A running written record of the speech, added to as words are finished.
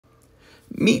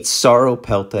Meet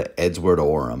Sauropelta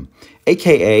edwardsorum,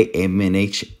 aka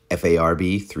AMNH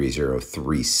FARB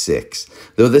 3036.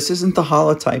 Though this isn't the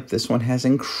holotype, this one has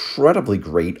incredibly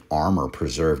great armor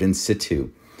preserved in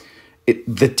situ.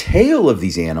 The tail of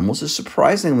these animals is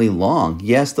surprisingly long.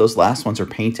 Yes, those last ones are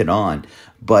painted on,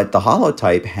 but the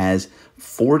holotype has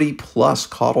 40 plus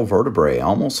caudal vertebrae,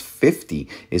 almost 50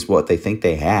 is what they think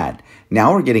they had.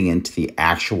 Now we're getting into the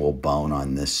actual bone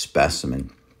on this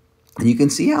specimen. And you can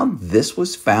see how this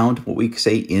was found, what we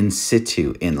say, in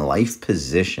situ, in life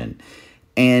position.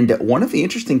 And one of the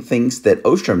interesting things that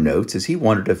Ostrom notes is he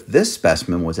wondered if this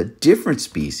specimen was a different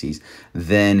species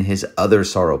than his other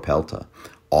Sauropelta.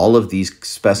 All of these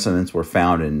specimens were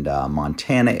found in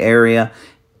Montana area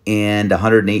and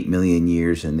 108 million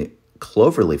years in the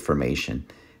Cloverly Formation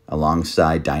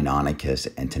alongside Deinonychus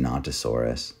and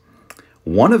Tenontosaurus.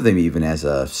 One of them even has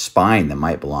a spine that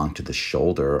might belong to the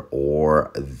shoulder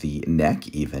or the neck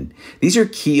even. These are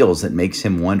keels that makes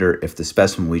him wonder if the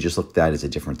specimen we just looked at is a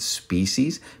different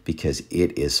species because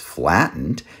it is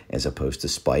flattened as opposed to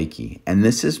spiky. And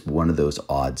this is one of those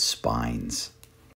odd spines.